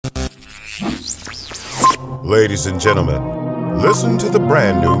Ladies and gentlemen, listen to the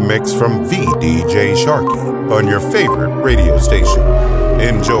brand new mix from VDJ Sharkey on your favorite radio station.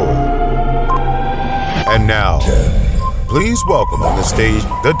 Enjoy. And now, please welcome on the stage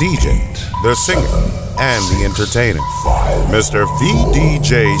the DJ, the singer, and the entertainer, Mr.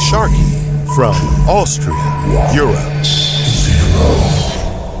 VDJ Sharkey from Austria, Europe.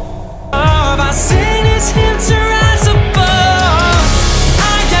 I sing his hymn to rise above.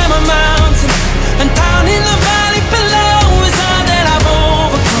 I am a mountain, and down in the valley below is all that I've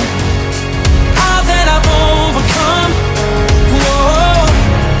overcome. All that I've overcome. Whoa,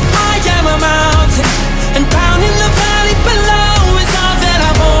 I am a mountain, and down in the valley below is all that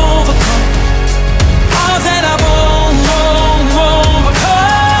I've overcome. All that I've overcome.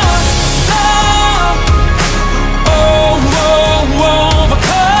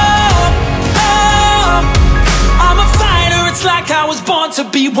 It's like I was born to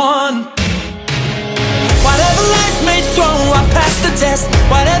be one. Whatever life may throw, I pass the test.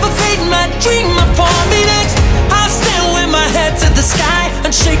 Whatever fate might dream up for me next, I'll stand with my head to the sky,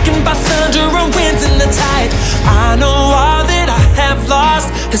 unshaken by thunder and winds and the tide. I know all that I have lost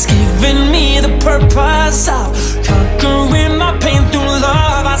has given me the purpose of conquering my pain through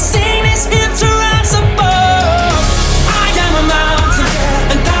love. I sing this hymn to rise above. I am a mountain,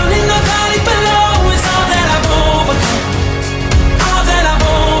 and down in the valley below is all that I've overcome.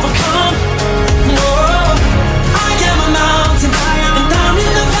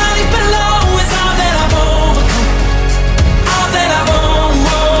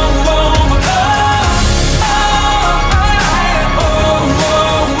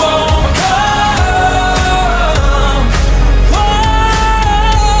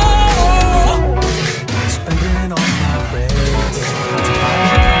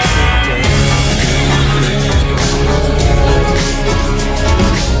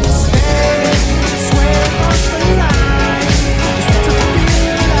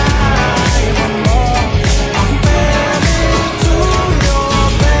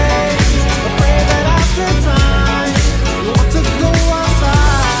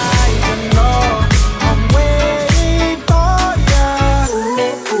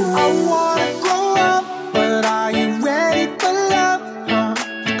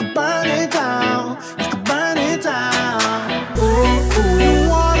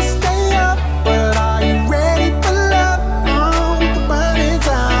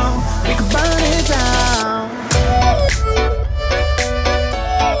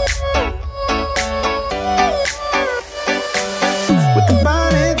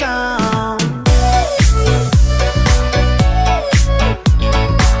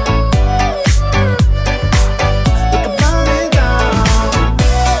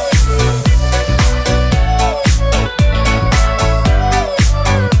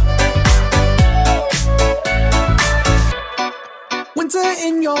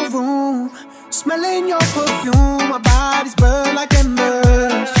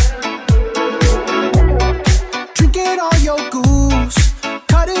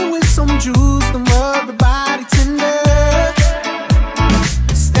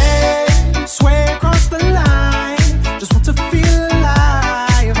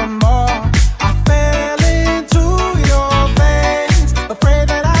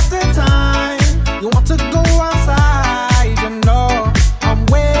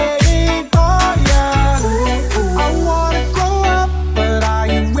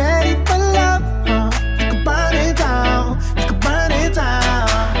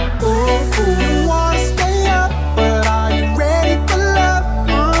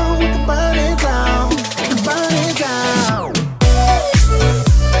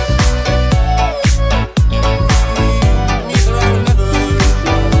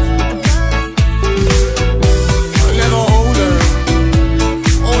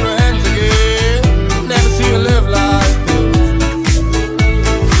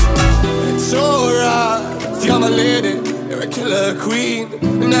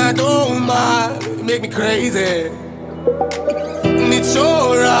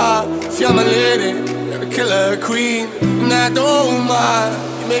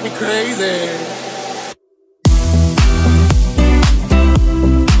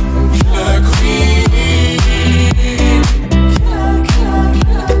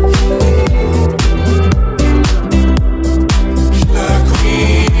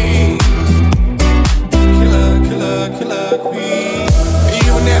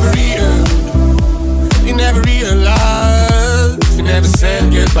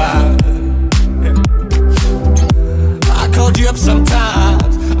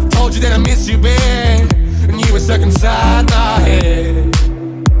 Sometimes I told you that I miss you, baby.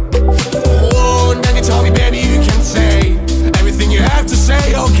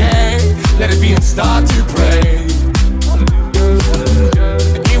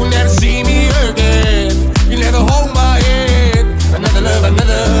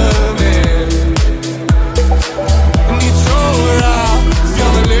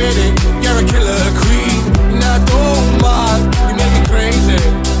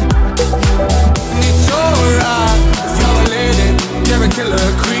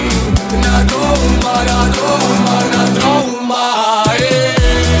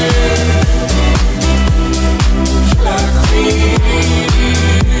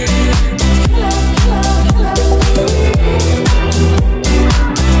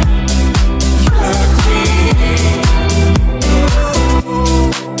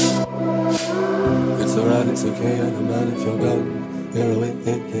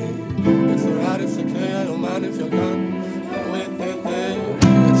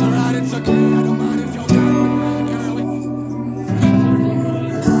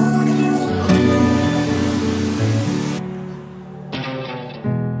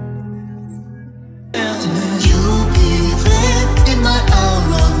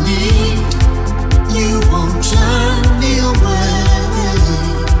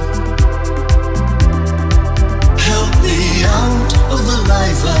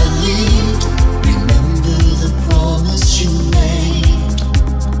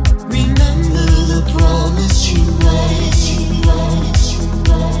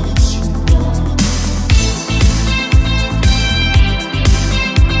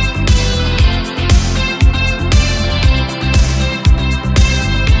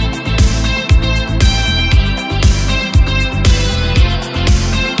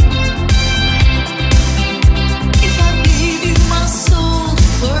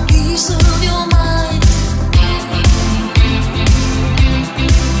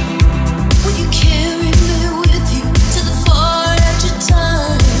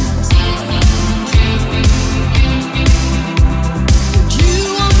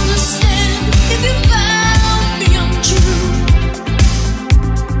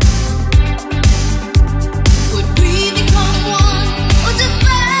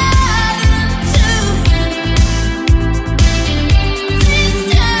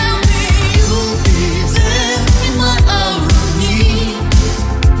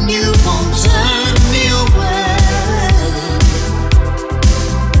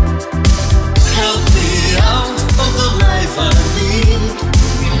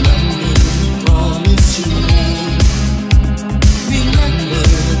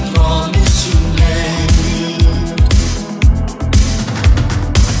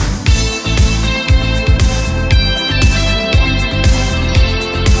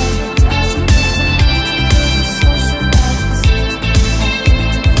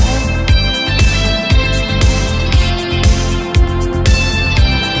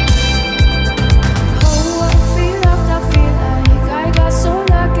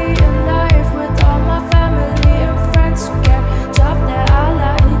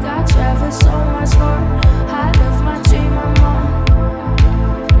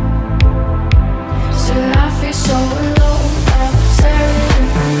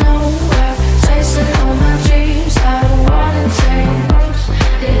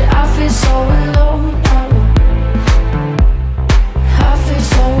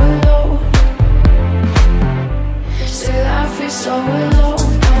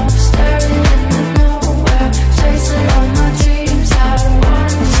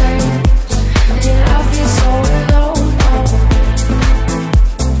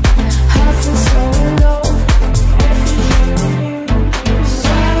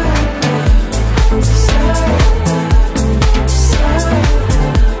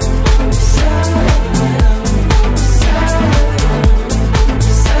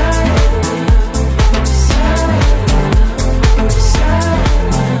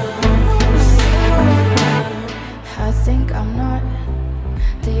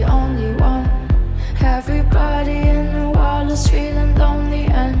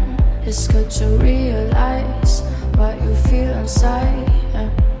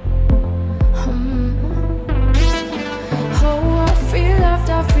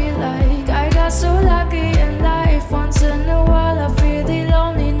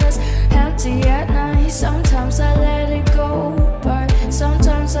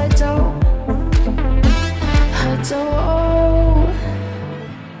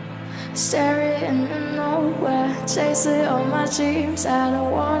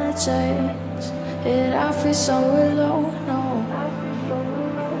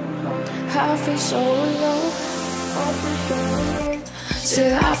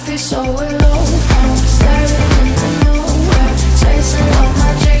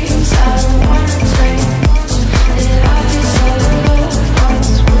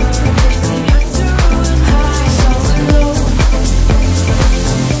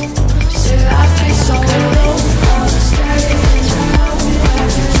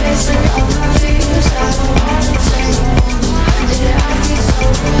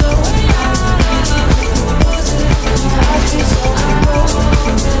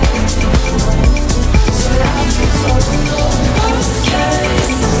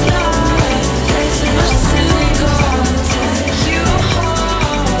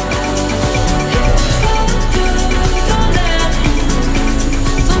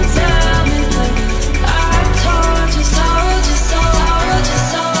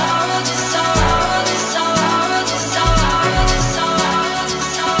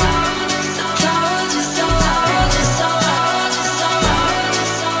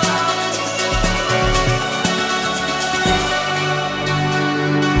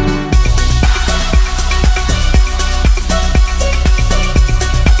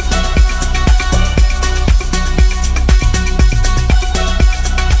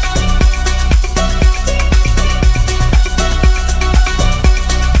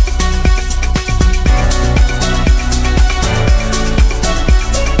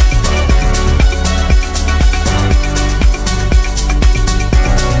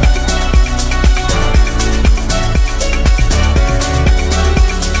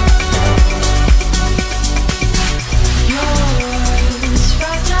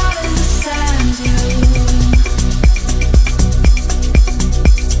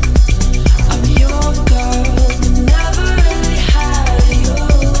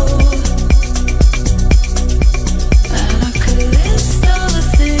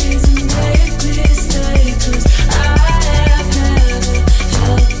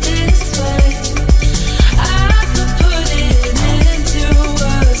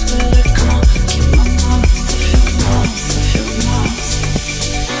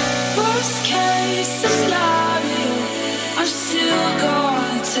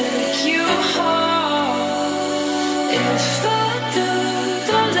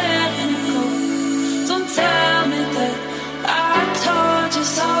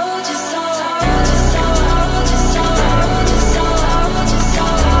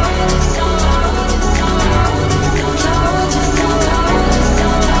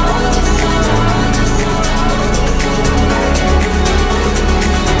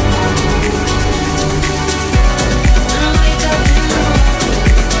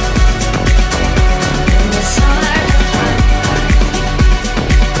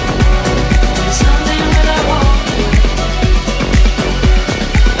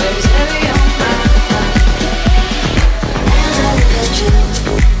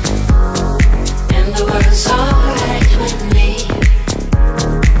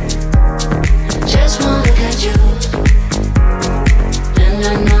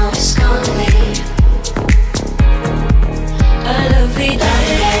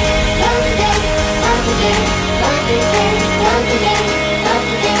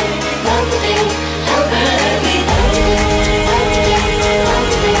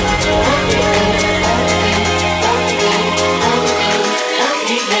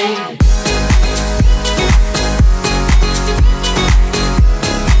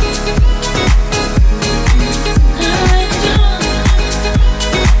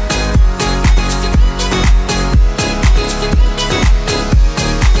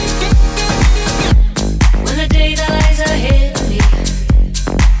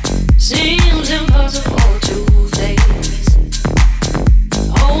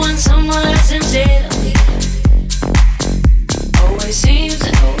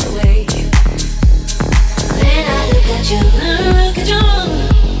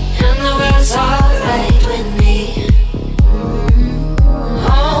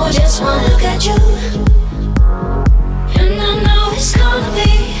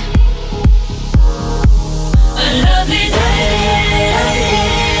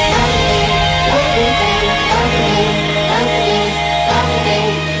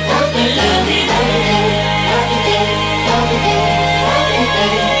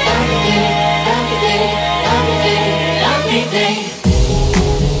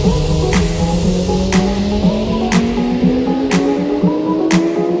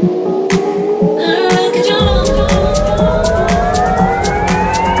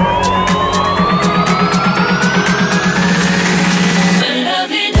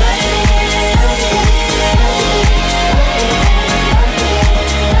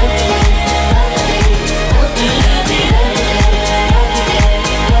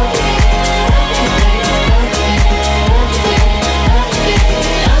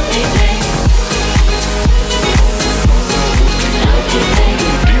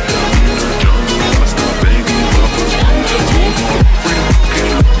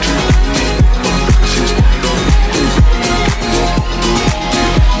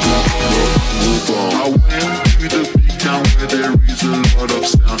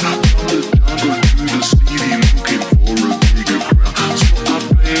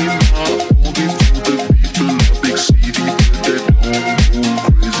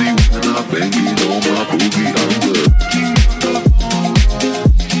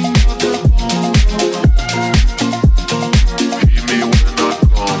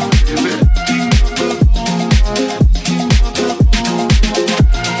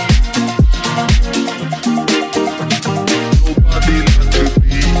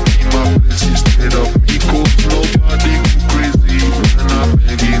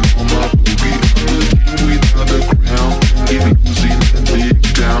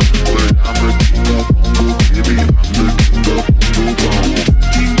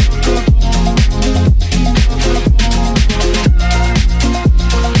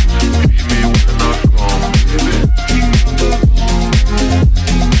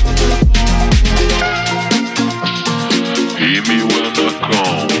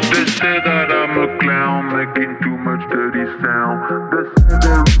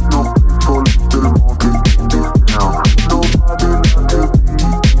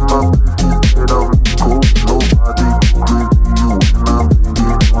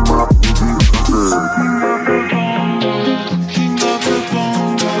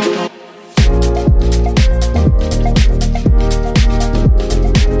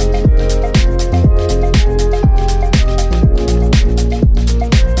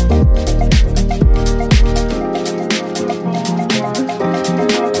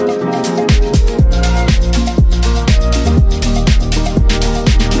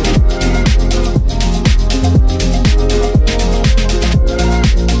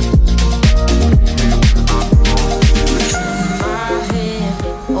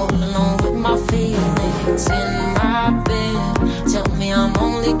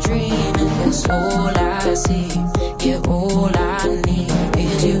 dream, and that's all I see. Yeah, all I need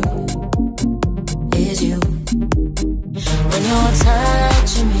is you, is you. When you're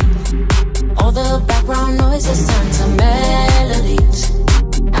touching me, all the background noises turn to melodies.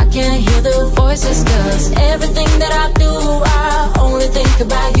 I can't hear the voices, cause everything that I do, I only think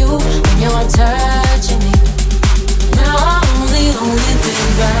about you. When you're touching me, now I only think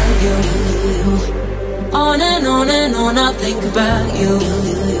about you. On and on I think about you.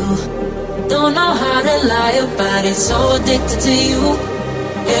 Don't know how to lie about it, so addicted to you.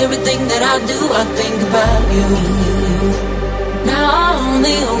 Everything that I do, I think about you. Now I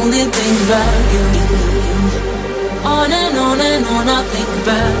only think about you. On and on I think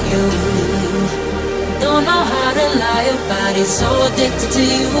about you. Don't know how to lie about it, so addicted to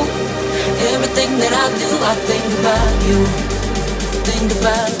you. Everything that I do, I think about you. Think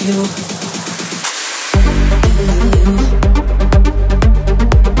about you.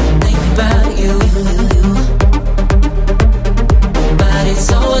 Think about you. Body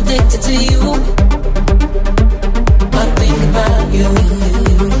so addicted to you. I think about you.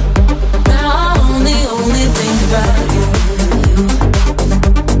 Now I only think about you.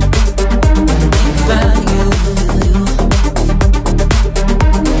 Think about you.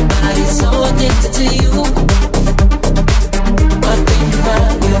 Body so addicted to you. I think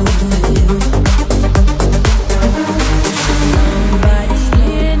about you. Nobody's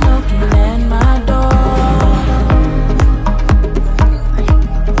here knocking at my door.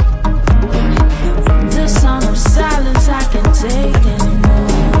 The sound of silence I can't take anymore.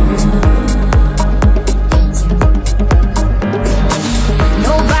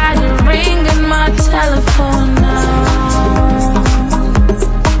 Nobody ringing my telephone now.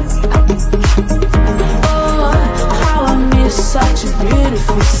 Oh, how I miss such a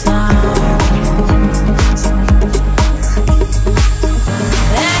beautiful sound.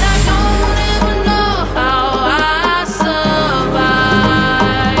 And I don't even know how I survive.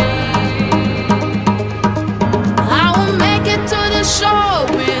 I will make it to the show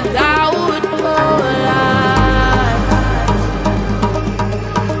without your light.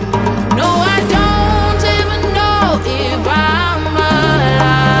 No, I don't even know if I'm alive.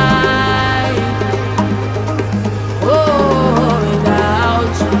 Oh,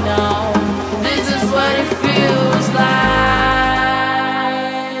 without you now, this is what it feels like.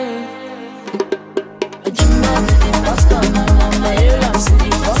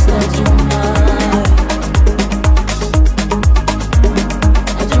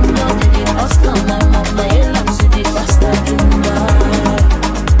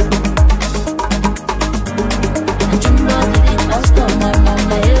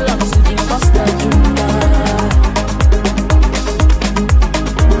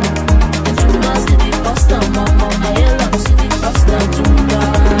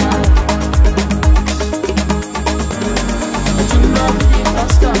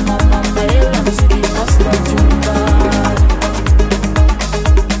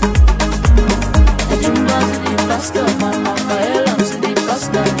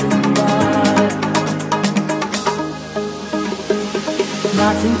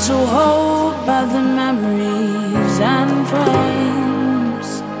 Nothing to hold but the memories and frames.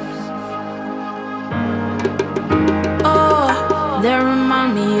 Oh, they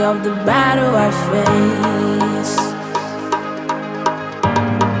remind me of the battle I faced.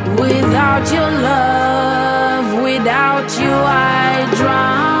 Without your love, without you I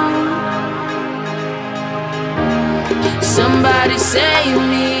drown. Somebody save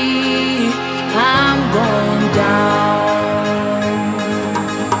me, I'm going down.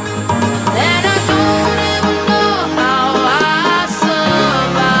 And I don't even know how I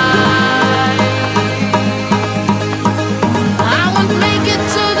survive. I won't make it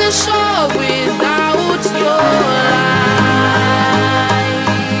to the shore without your light.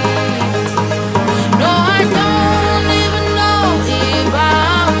 No, I don't even know if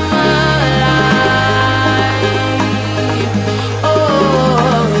I'm alive.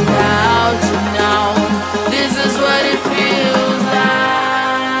 Oh, without you now, this is what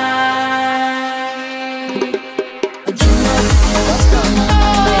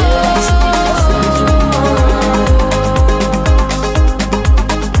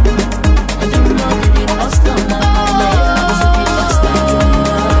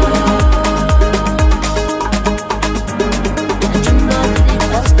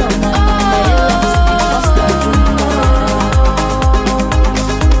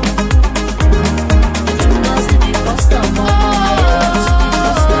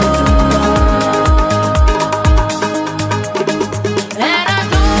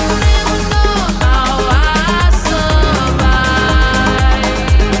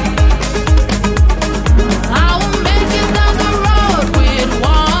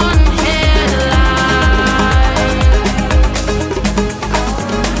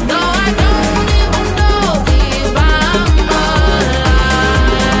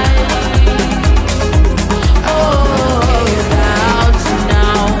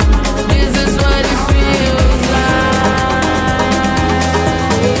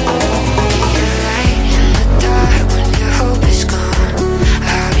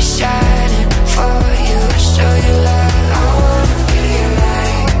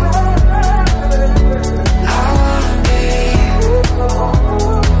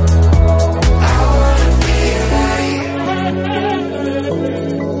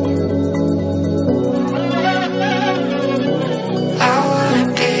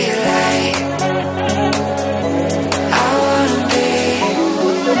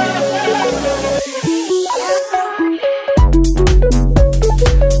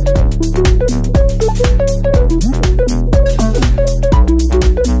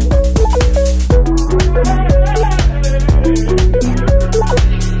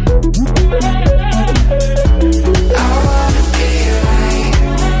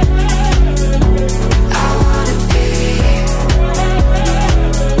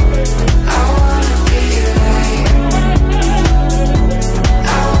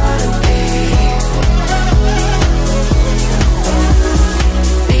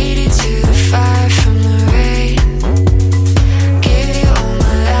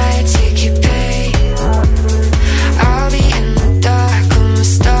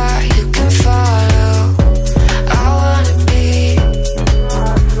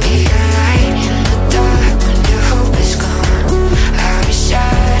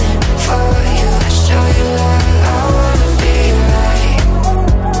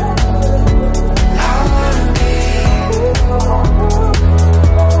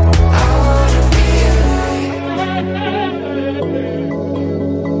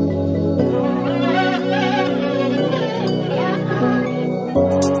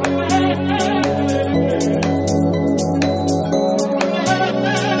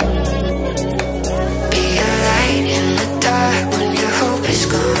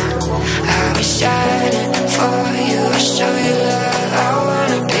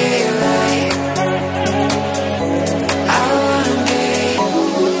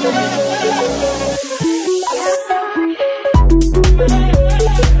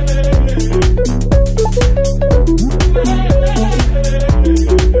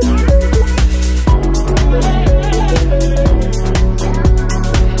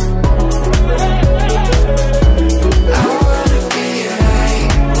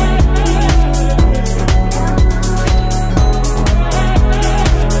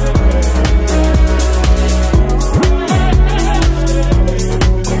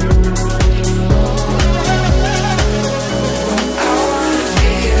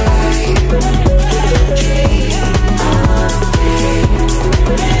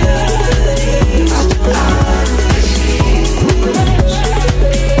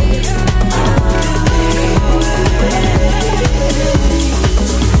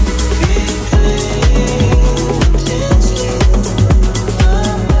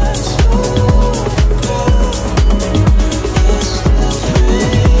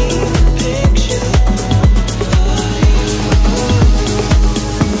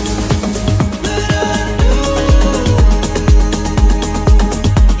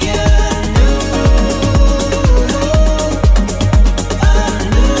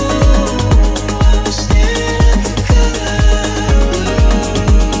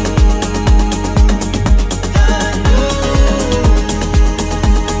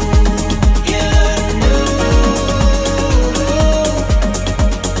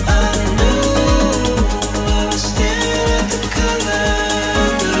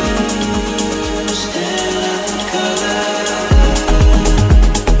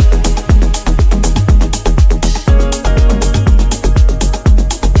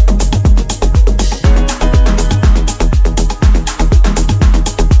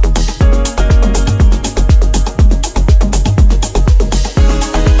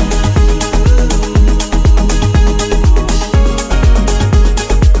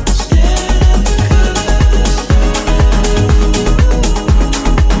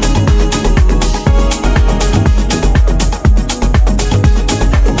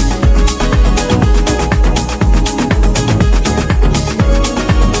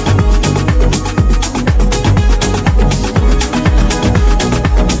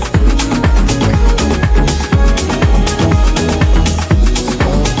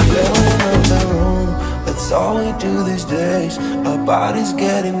we do these days. Our bodies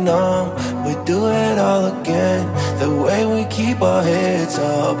getting numb, we do it all again. The way we keep our heads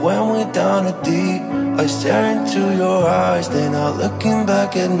up when we're down a deep. I stare into your eyes, they're not looking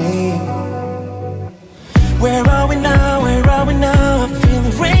back at me. Where are we now, where are we now? I feel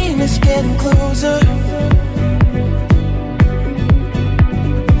the rain is getting closer.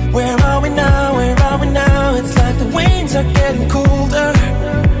 Where are we now, where are we now? It's like the winds are getting colder.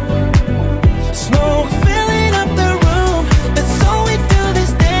 Smoke filling up the room, that's all we do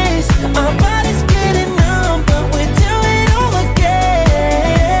these days. Our bodies getting numb, but we do it all again.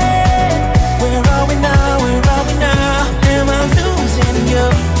 Where are we now, where are we now? Am I losing you?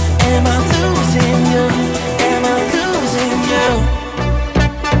 Am I losing you? Am I losing you?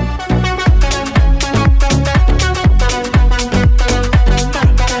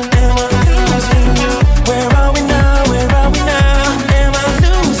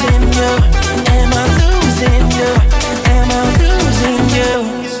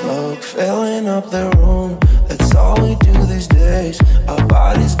 The room, that's all we do these days. Our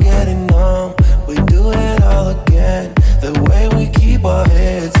bodies getting numb, we do it all again. The way we keep our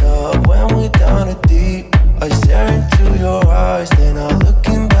heads up when we're down a deep. I stare into your eyes, they're not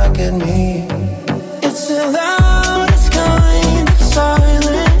looking back at me. It's the loudest kind of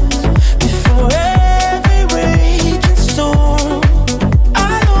silence before every raging storm.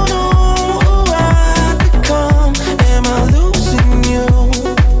 I don't know who I've become. Am I losing you?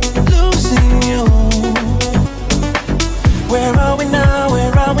 Where are we now,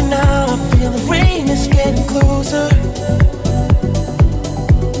 where are we now? I feel the rain is getting closer.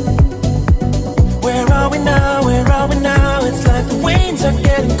 Where are we now, where are we now? It's like the winds are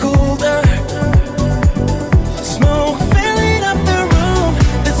getting colder. Smoke filling up the room,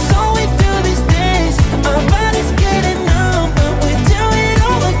 that's all we do these days. Our bodies getting numb, but we do it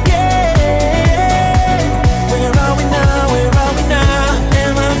all again. Where are we now, where are we now?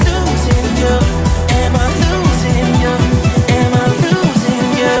 Am I losing you? Am I losing you? Am I losing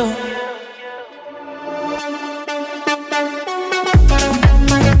you?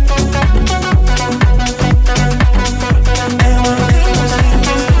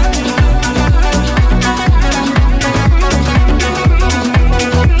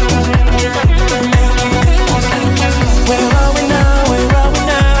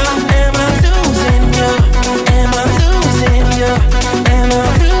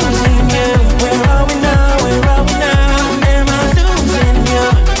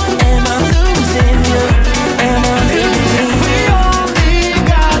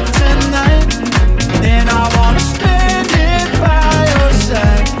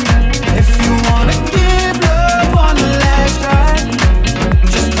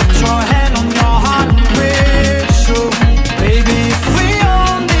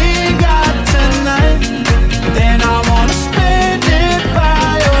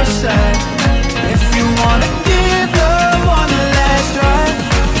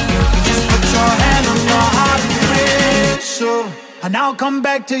 And I'll come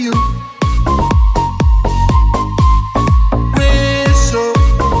back to you. Whistle,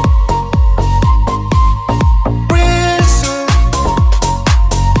 whistle.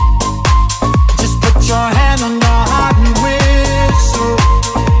 Just put your hand on your heart and whistle.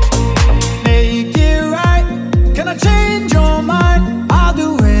 Make it right. Can I change your mind? I'll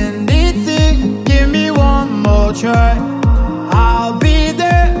do anything. Give me one more try. I'll be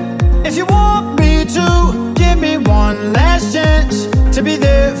there if you want me to. Give me one last chance to be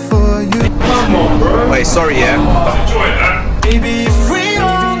there for you. Come on, bro. Wait, sorry, yeah. Enjoy that. Baby, if we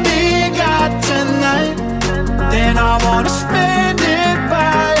only got tonight, then I wanna spend it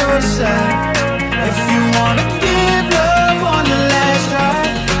by your side. If you wanna give love on the last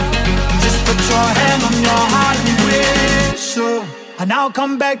ride, just put your hand on your heart and whistle, and I'll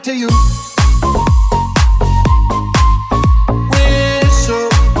come back to you. Whistle,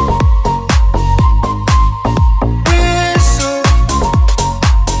 whistle.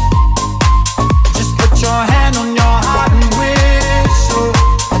 Just put your hand on your heart and whistle,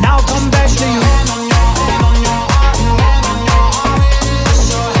 and I'll come back to you.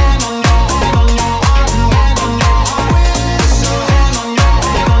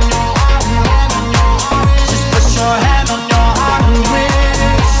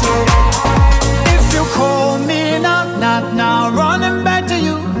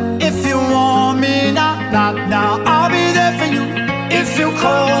 Now I'll be there for you. If you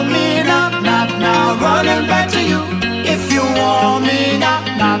call me now, not now, running back to you. If you want me now,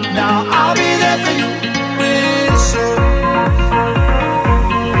 not now, I'll be there for you. Whistle,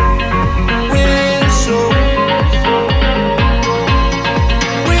 whistle,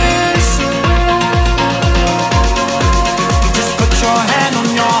 whistle.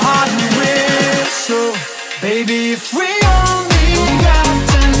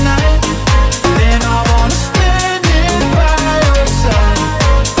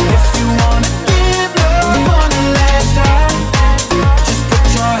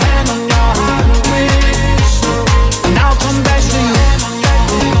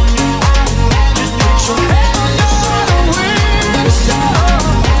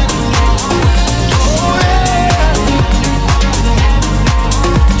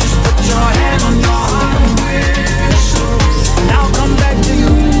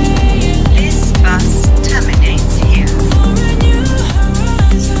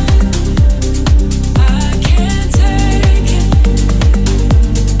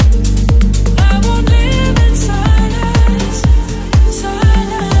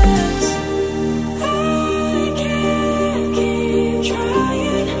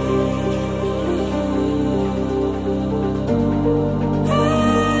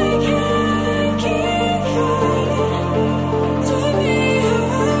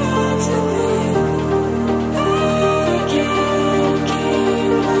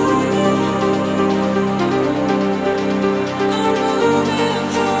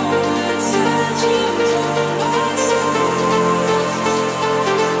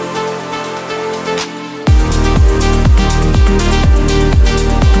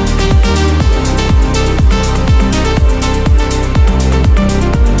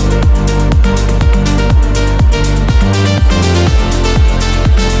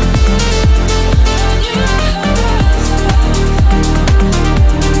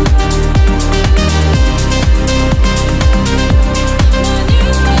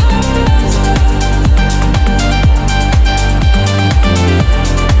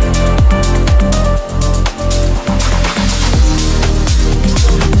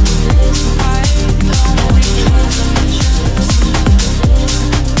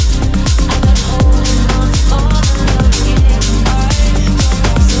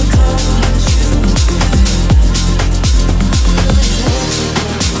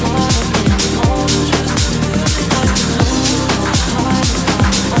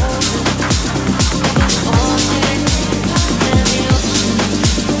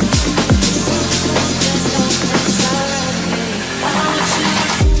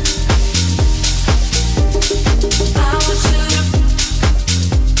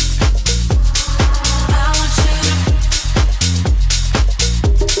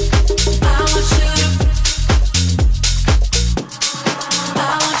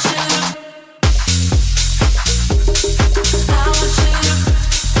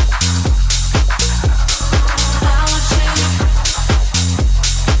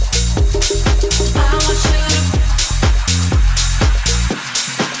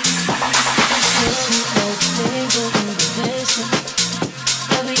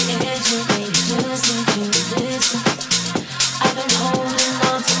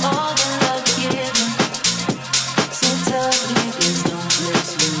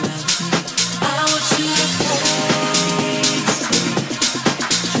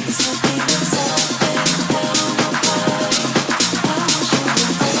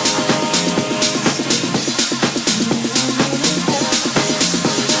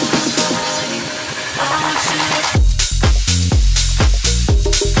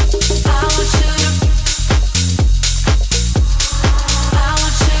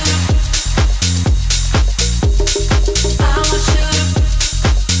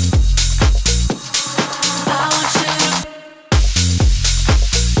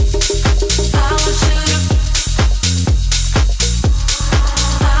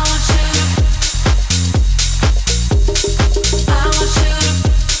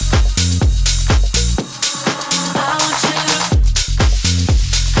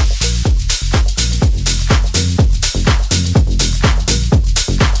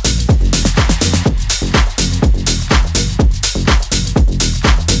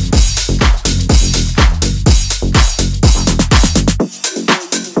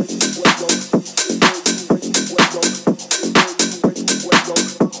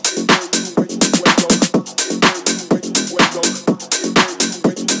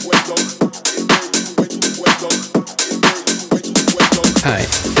 Hi,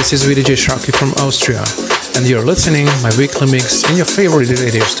 this is VDJ Sharkey from Austria, and you're listening my weekly mix in your favorite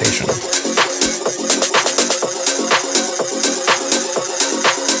radio station.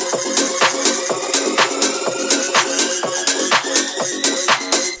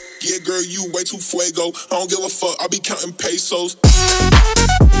 Yeah, girl, you way too fuego. I don't give a fuck, I be counting pesos.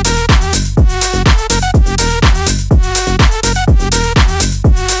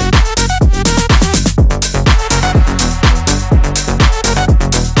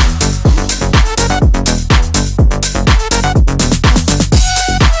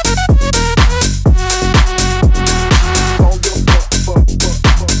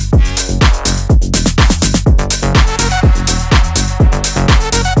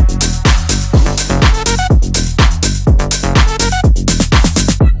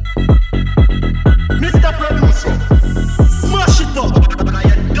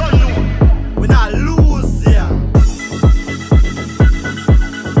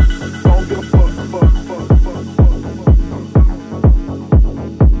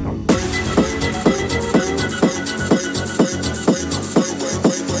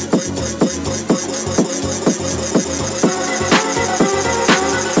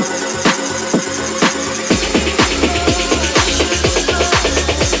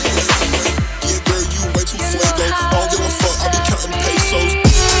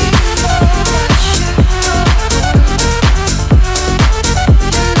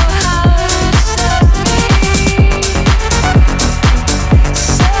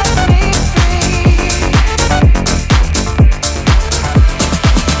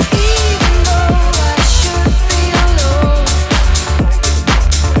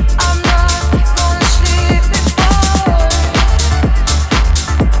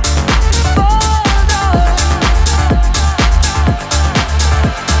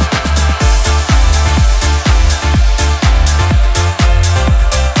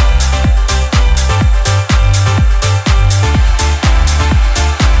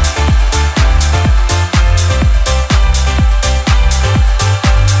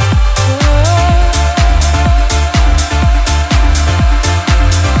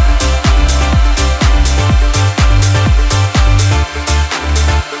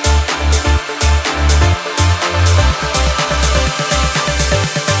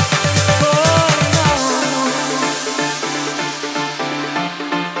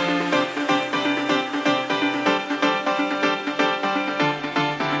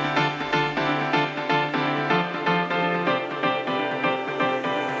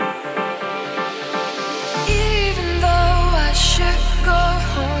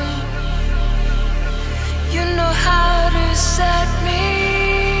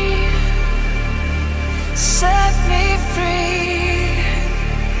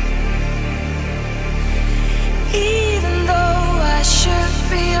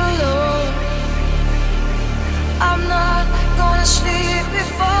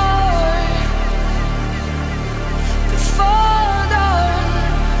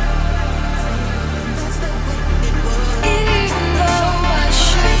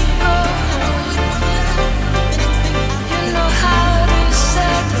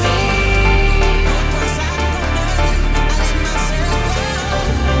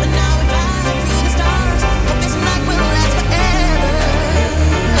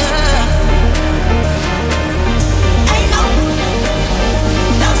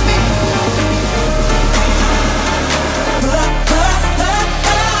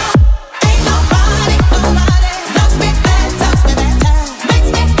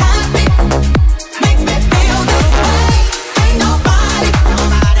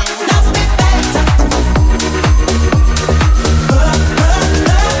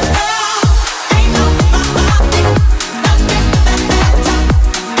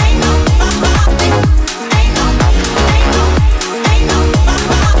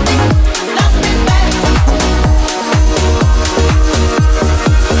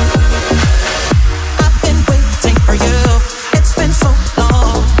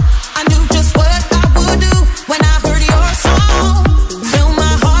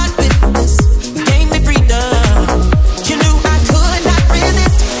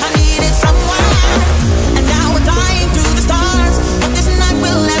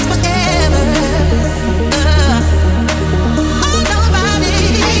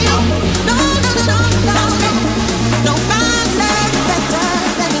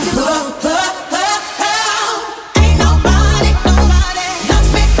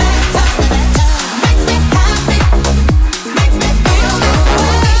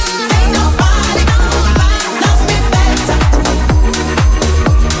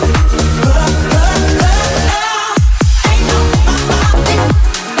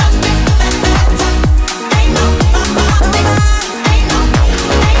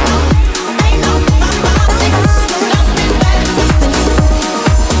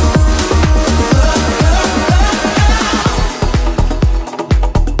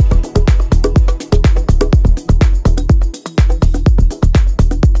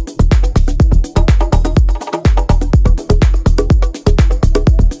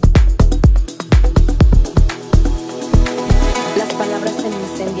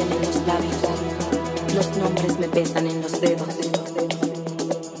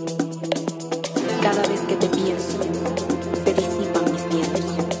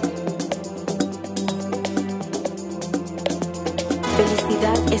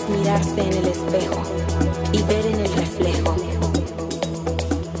 es mirarse en el espejo y ver en el reflejo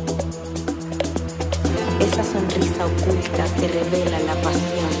esa sonrisa oculta que revela la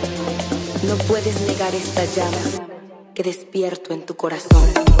pasión. No puedes negar esta llama que despierto en tu corazón.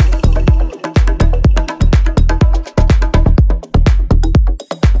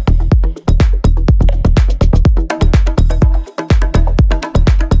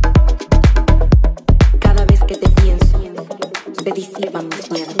 Cada vez que te pienso, se disipan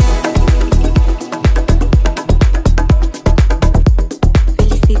mis miedos.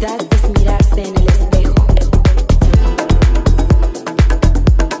 Felicidad es mirarse en el espejo.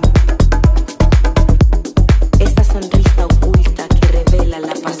 Esa sonrisa oculta que revela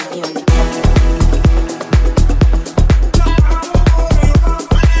la pasión.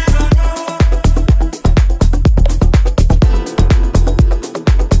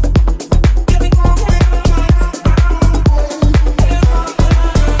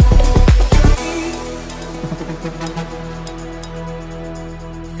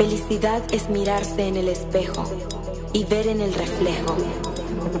 Felicidad es mirarse en el espejo y ver en el reflejo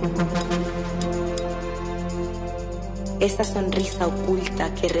esa sonrisa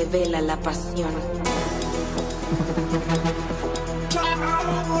oculta que revela la pasión.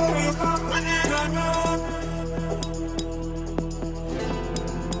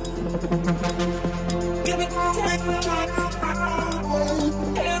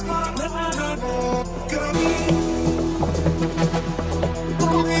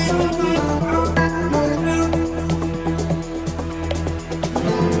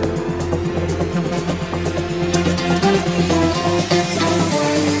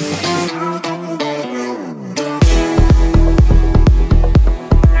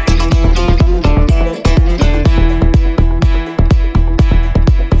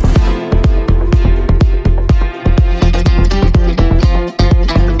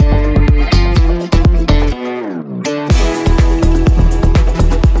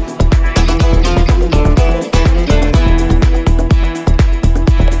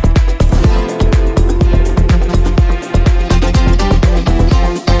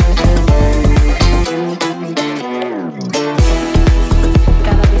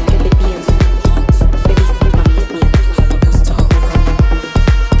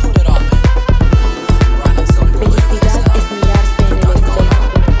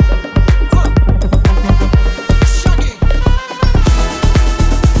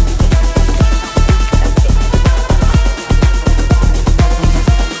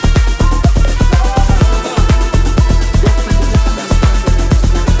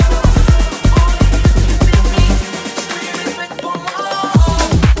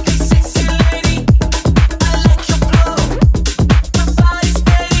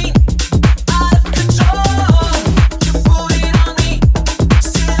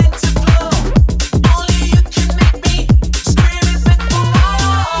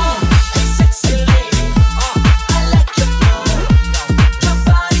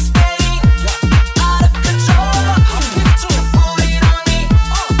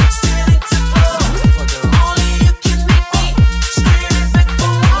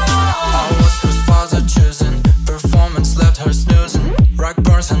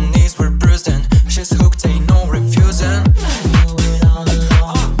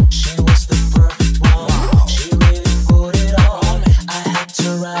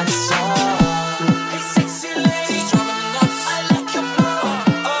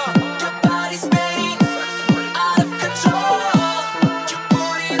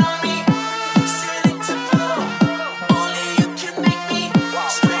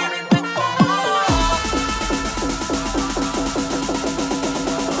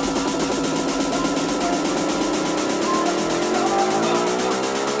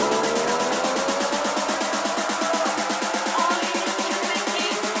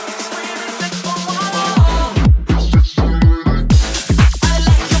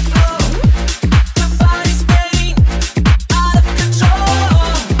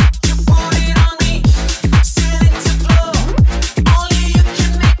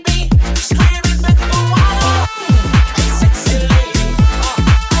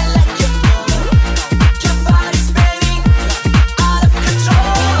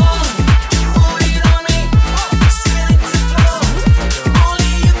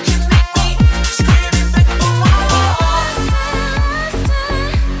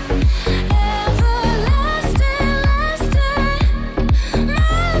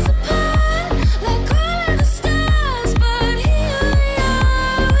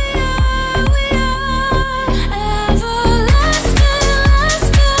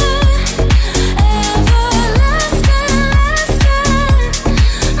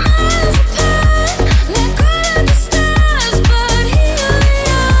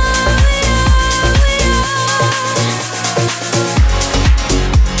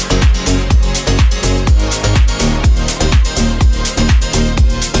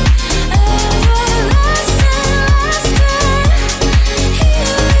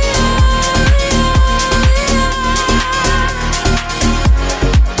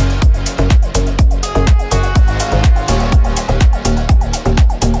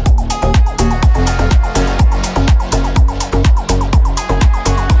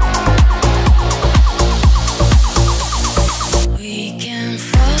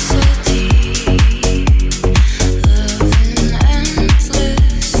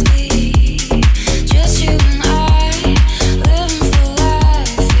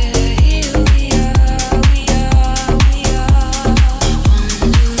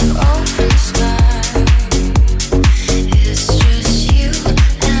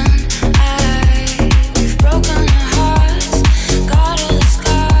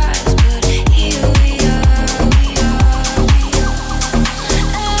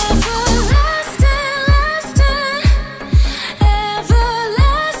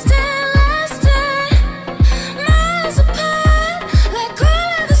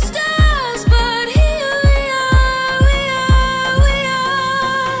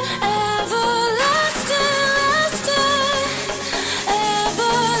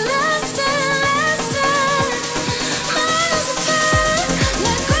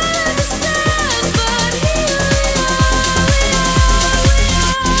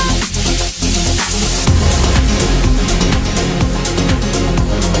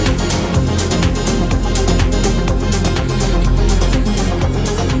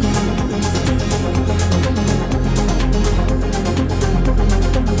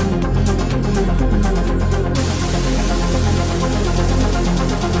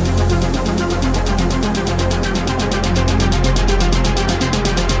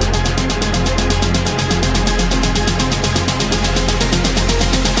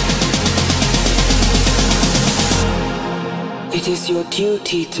 It is your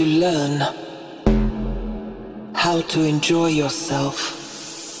duty to learn how to enjoy yourself.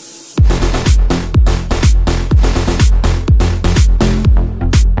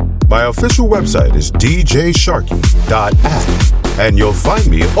 My official website is VDJ Sharkey.at, and you'll find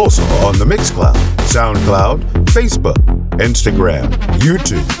me also on the Mixcloud, SoundCloud, Facebook, Instagram,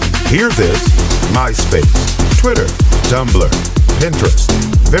 YouTube, HearThis, MySpace, Twitter, Tumblr, Pinterest,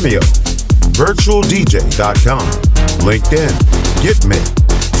 Vimeo, VirtualDJ.com, LinkedIn, GitMe,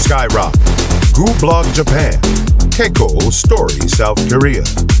 Skyrock, Gooblog Japan, Keiko Story South Korea,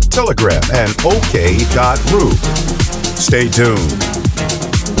 Telegram, and OK.ru. Stay tuned.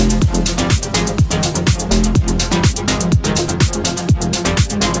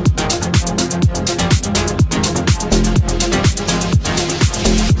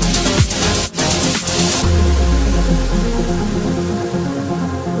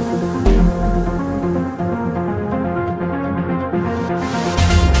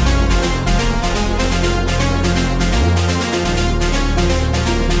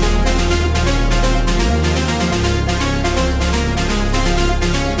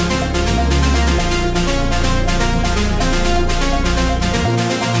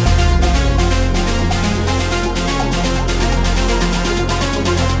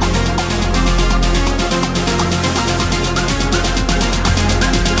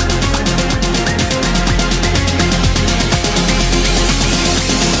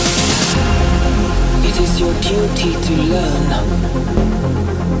 Duty to learn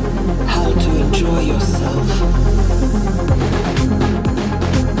how to enjoy yourself.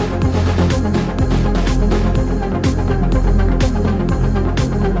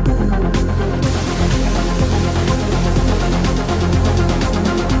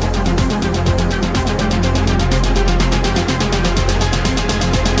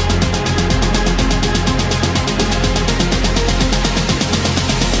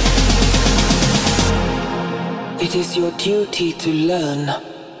 It is your duty to learn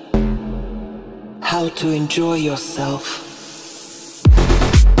how to enjoy yourself.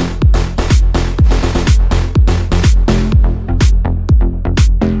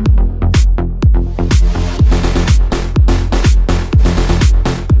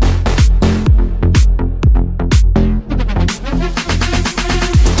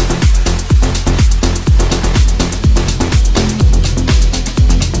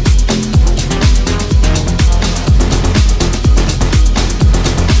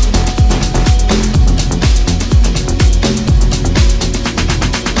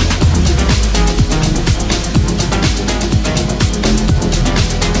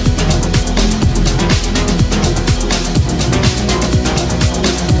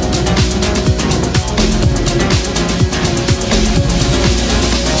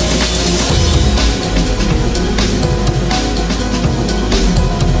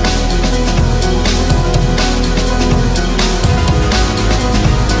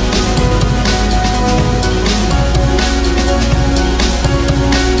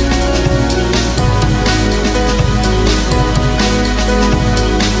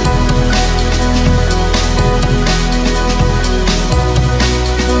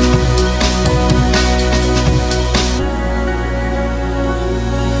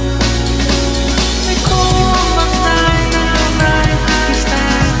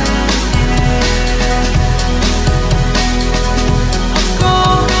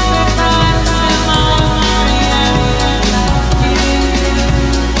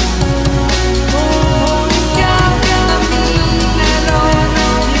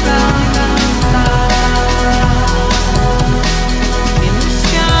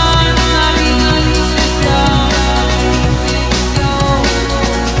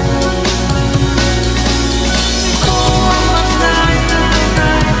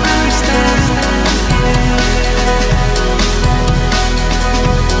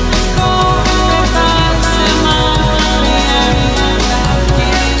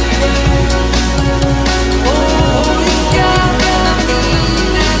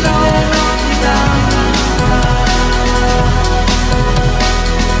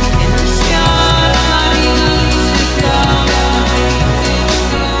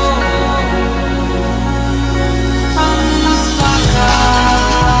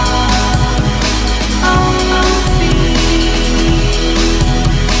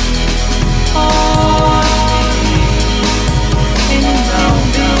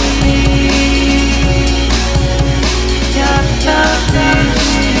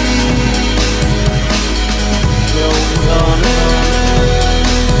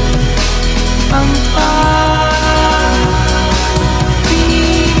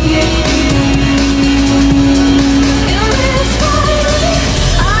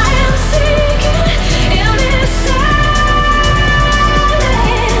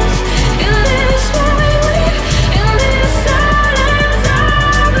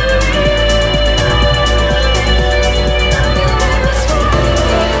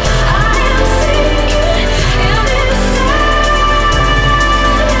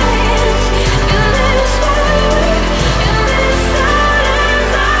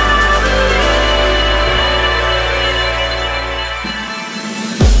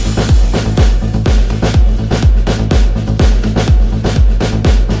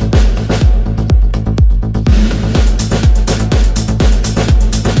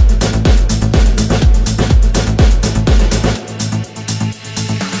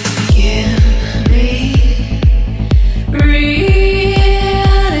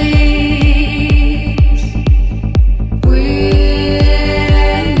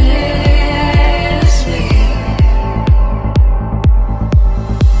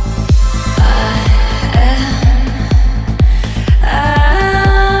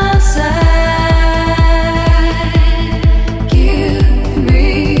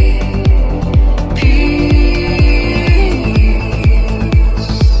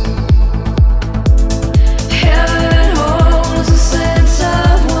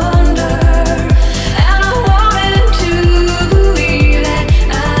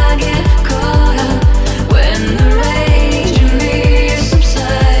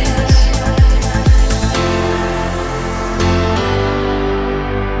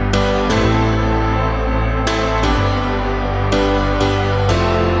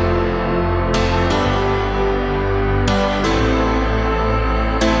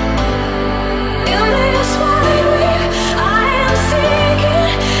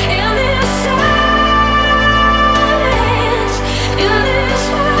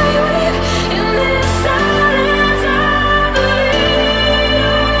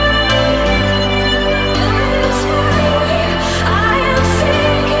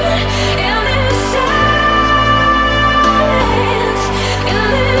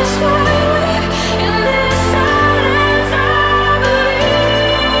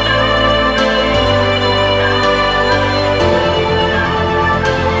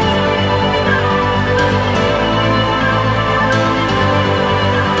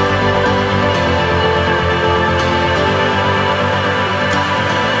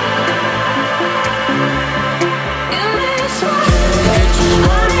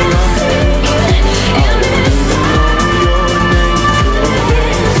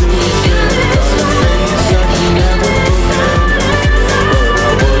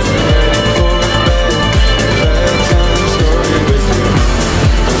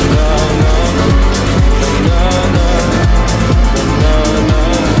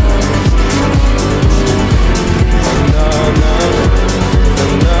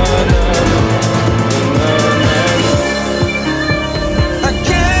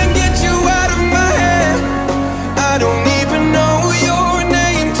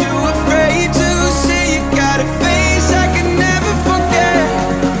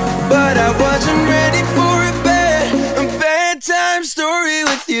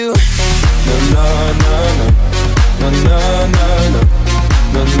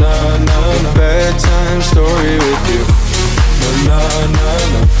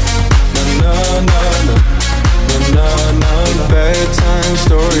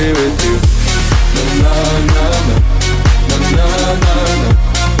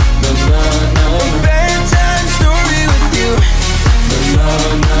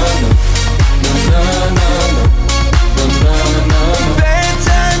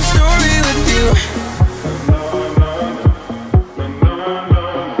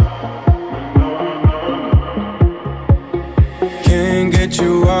 get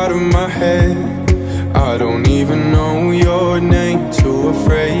you out of my head. I don't even know your name, too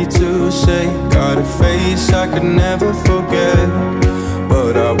afraid to say. Got a face I could never forget,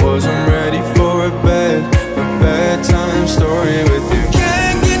 but I wasn't ready.